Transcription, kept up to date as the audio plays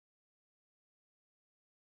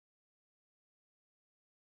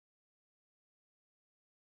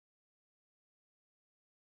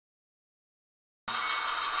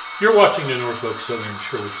You're watching the Norfolk Southern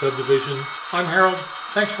Sherwood subdivision. I'm Harold.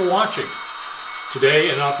 Thanks for watching.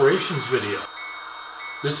 Today, an operations video.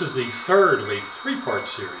 This is the third of a three-part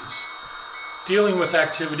series dealing with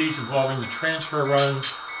activities involving the transfer run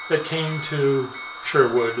that came to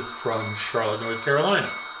Sherwood from Charlotte, North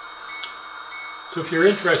Carolina. So if you're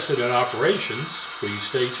interested in operations, please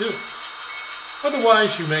stay tuned.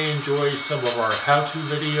 Otherwise, you may enjoy some of our how-to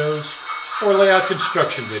videos or layout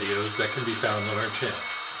construction videos that can be found on our channel.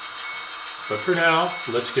 But for now,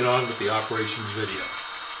 let's get on with the operations video.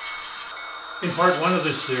 In part one of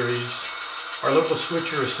this series, our local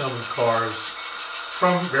switcher assembled cars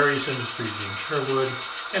from various industries in Sherwood,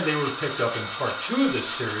 and they were picked up in part two of this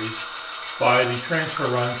series by the transfer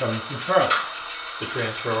run coming from Charlotte. The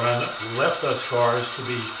transfer run left us cars to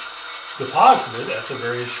be deposited at the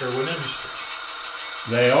various Sherwood industries.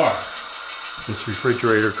 They are this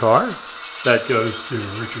refrigerator car that goes to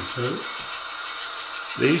Richard's Foods.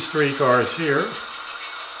 These three cars here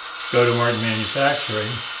go to Martin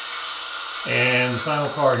Manufacturing, and the final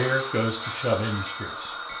car here goes to Chubb Industries.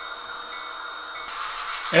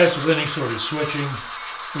 As with any sort of switching,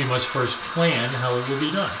 we must first plan how it will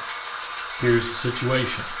be done. Here's the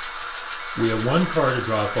situation. We have one car to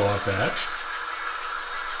drop off at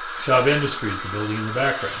Chubb Industries, the building in the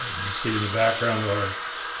background. And you see in the background our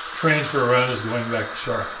transfer run is going back to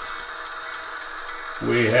Charlotte.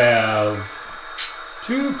 We have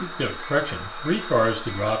three cars to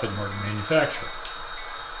drop at Martin Manufacturing.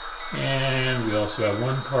 And we also have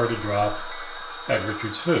one car to drop at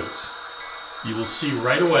Richard's Foods. You will see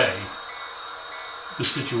right away the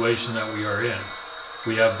situation that we are in.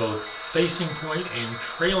 We have both facing point and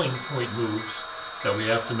trailing point moves that we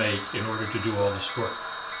have to make in order to do all this work.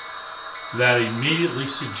 That immediately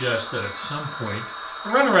suggests that at some point a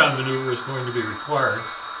runaround maneuver is going to be required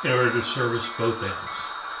in order to service both ends.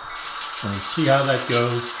 And we'll see how that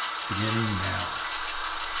goes beginning now.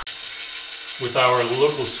 With our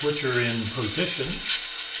local switcher in position,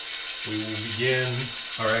 we will begin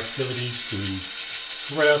our activities to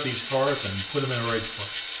sort out these cars and put them in the right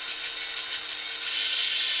place.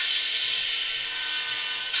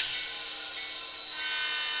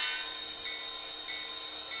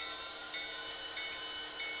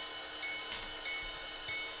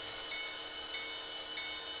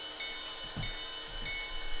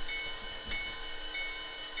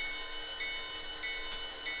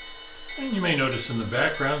 And you may notice in the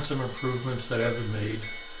background some improvements that have been made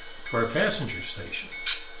to our passenger station.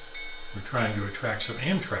 We're trying to attract some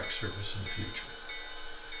Amtrak service in the future.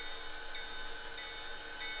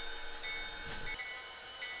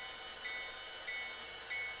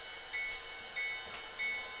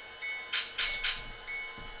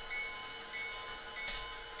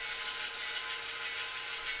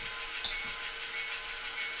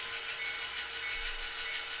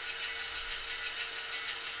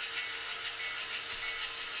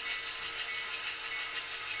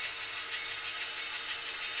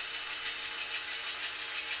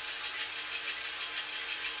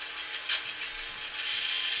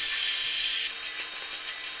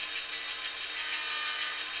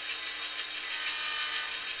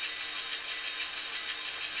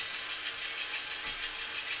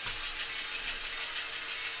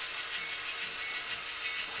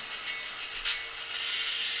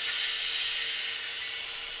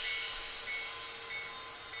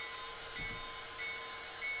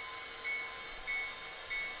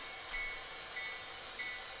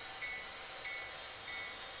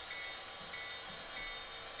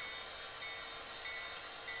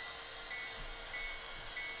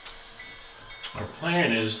 Our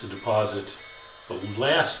plan is to deposit the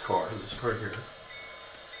last car, this car here,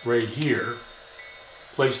 right here,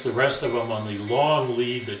 place the rest of them on the long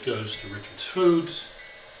lead that goes to Richard's Foods,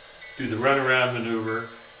 do the runaround maneuver,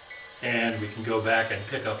 and we can go back and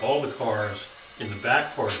pick up all the cars in the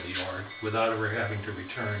back part of the yard without ever having to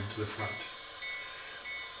return to the front.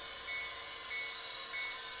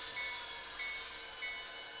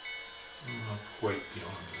 Not quite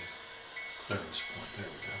beyond the clearance point. There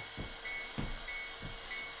we go.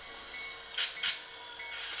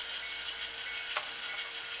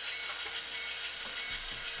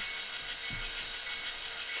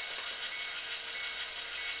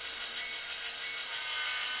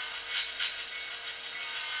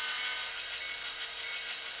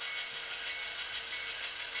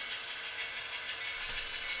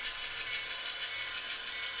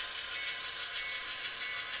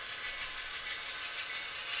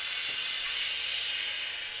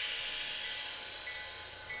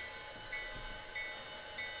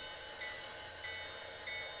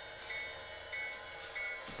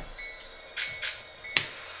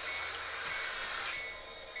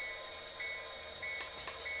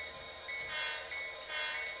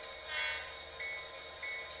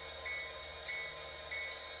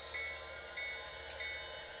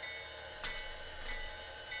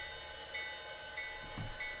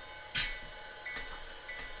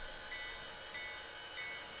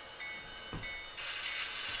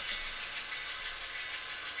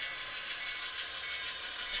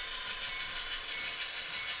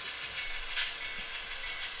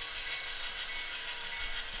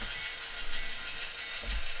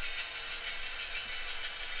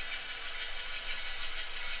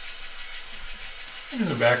 And in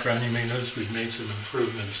the background, you may notice we've made some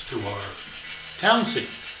improvements to our town scene.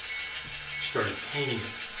 Started painting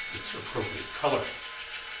it its appropriate color.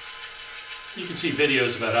 You can see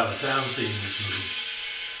videos about how the town scene was moved.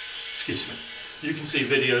 Excuse me. You can see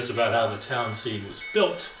videos about how the town scene was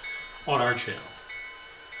built on our channel.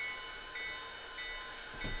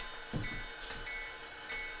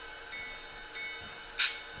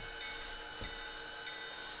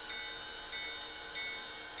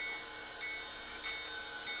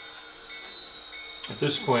 At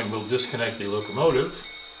this point, we'll disconnect the locomotive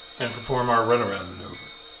and perform our runaround maneuver.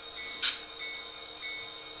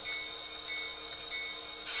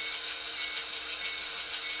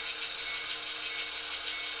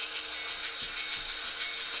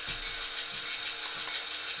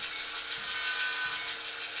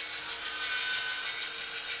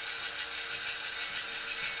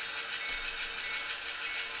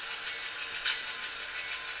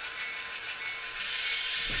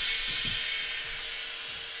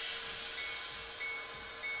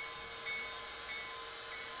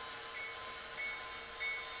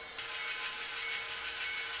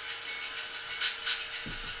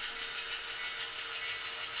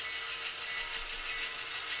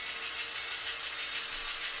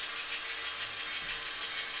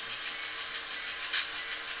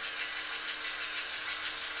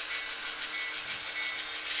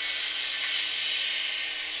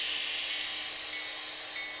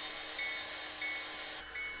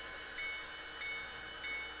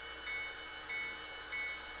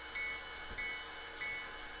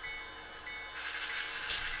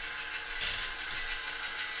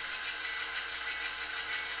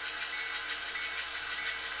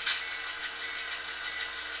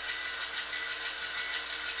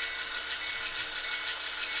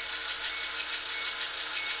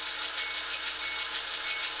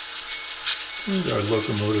 And our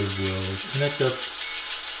locomotive will connect up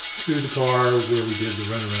to the car where we did the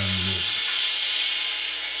runaround maneuver.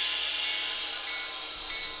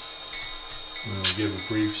 We'll give a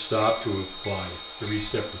brief stop to apply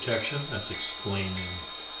three-step protection. That's explained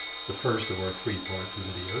in the first of our three-part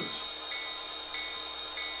videos.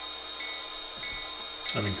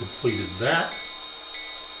 Having completed that,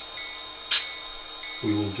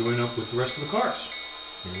 we will join up with the rest of the cars.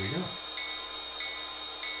 Here we go.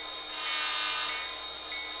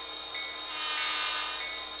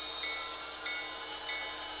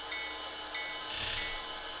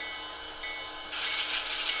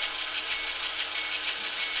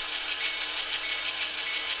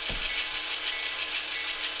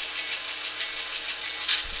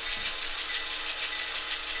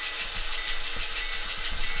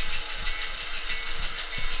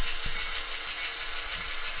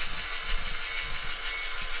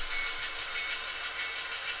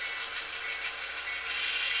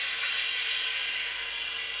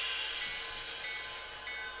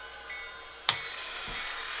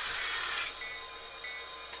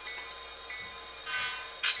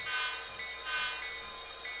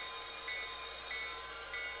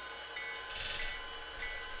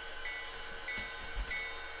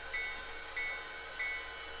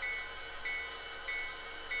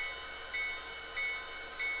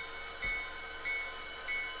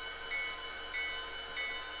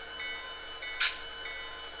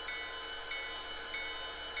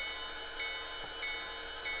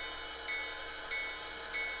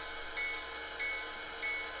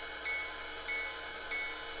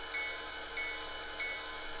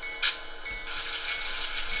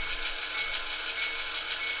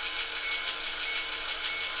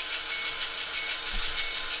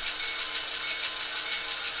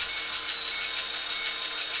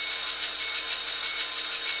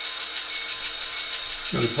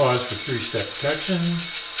 Another pause for three-step protection.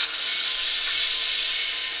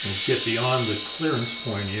 We'll get beyond the clearance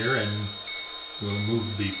point here and we'll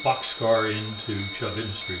move the boxcar into Chubb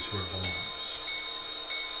Industries where it belongs.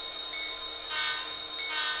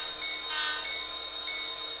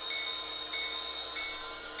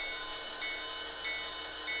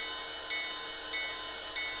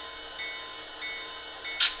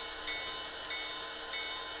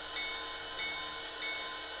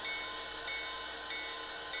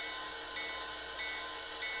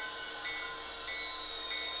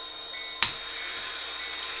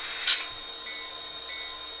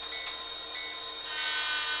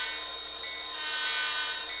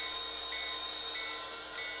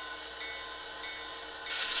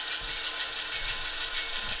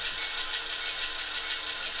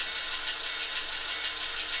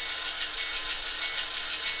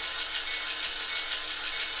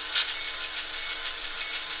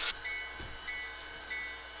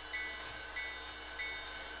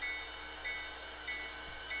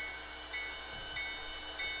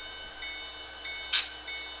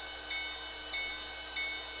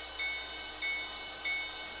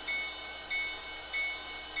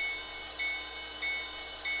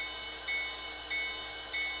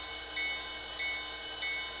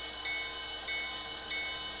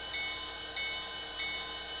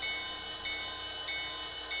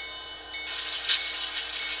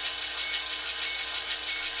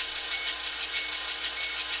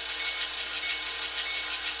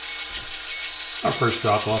 Our first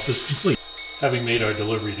drop-off is complete. Having made our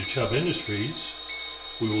delivery to Chubb Industries,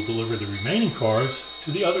 we will deliver the remaining cars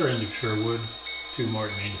to the other end of Sherwood, to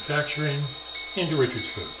Martin Manufacturing, and to Richard's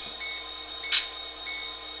Foods.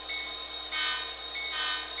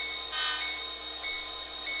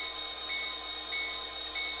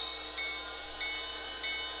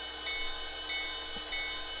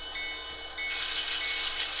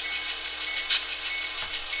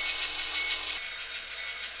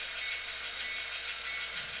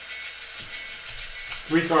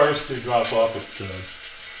 Three cars to drop off at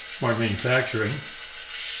Martin Manufacturing.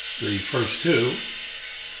 The first two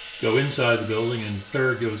go inside the building, and the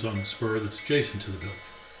third goes on the spur that's adjacent to the building.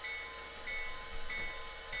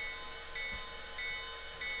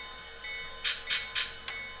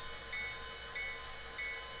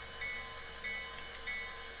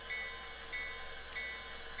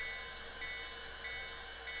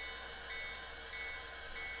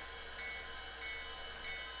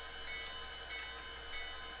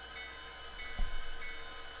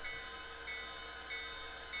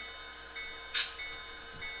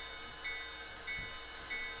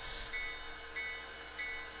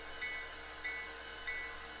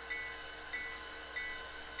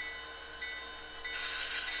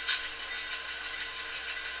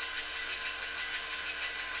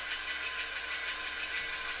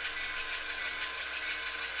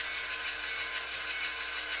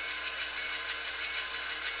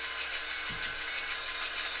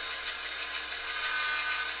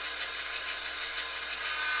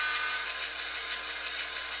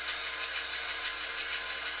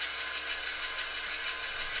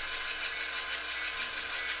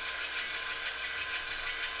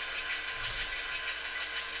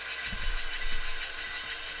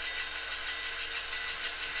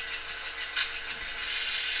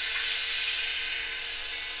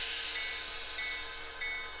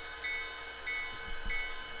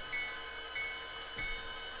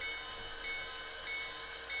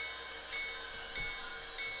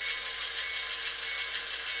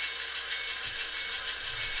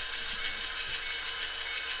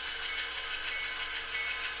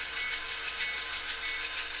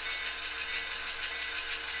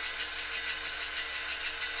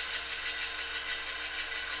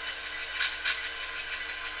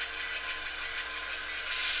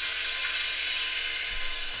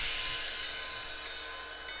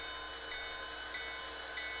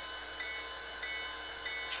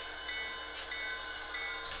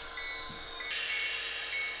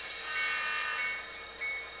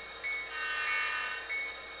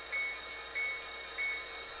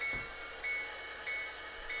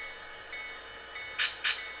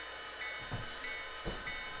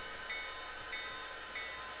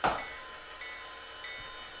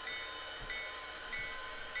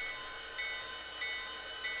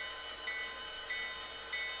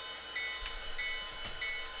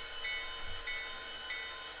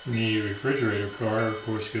 The refrigerator car, of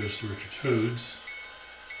course, goes to Richard's Foods.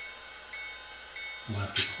 We'll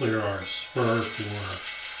have to clear our spur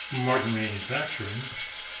for Martin Manufacturing,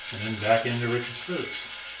 and then back into Richard's Foods.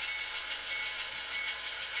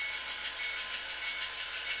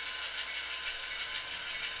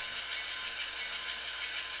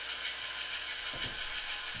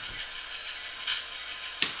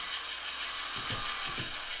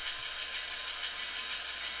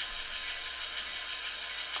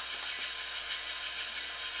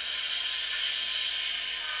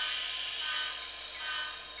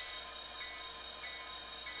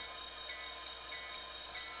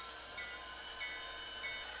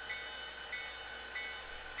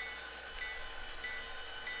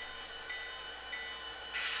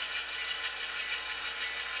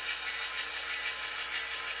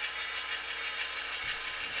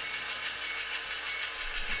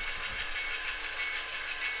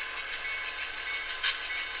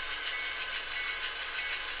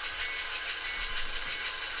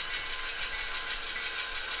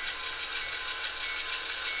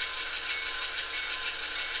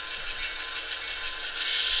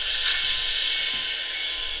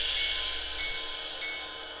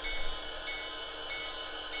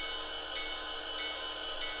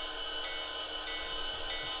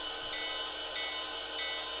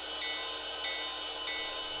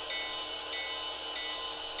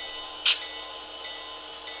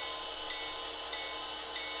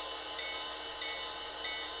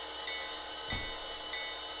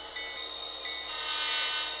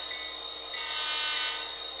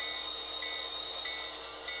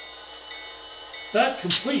 That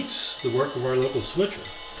completes the work of our local switcher.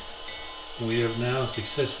 We have now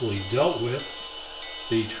successfully dealt with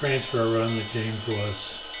the transfer run that came to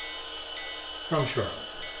us from Charlotte.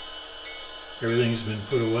 Everything's been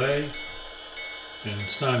put away, and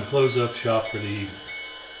it's time to close up shop for the evening.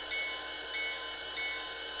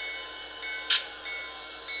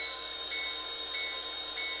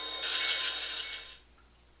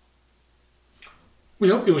 We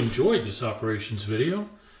hope you enjoyed this operations video,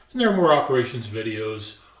 and there are more operations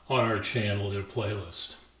videos on our channel in a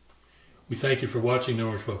playlist. We thank you for watching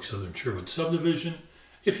Norfolk Southern Sherwood Subdivision.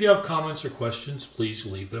 If you have comments or questions, please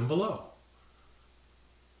leave them below.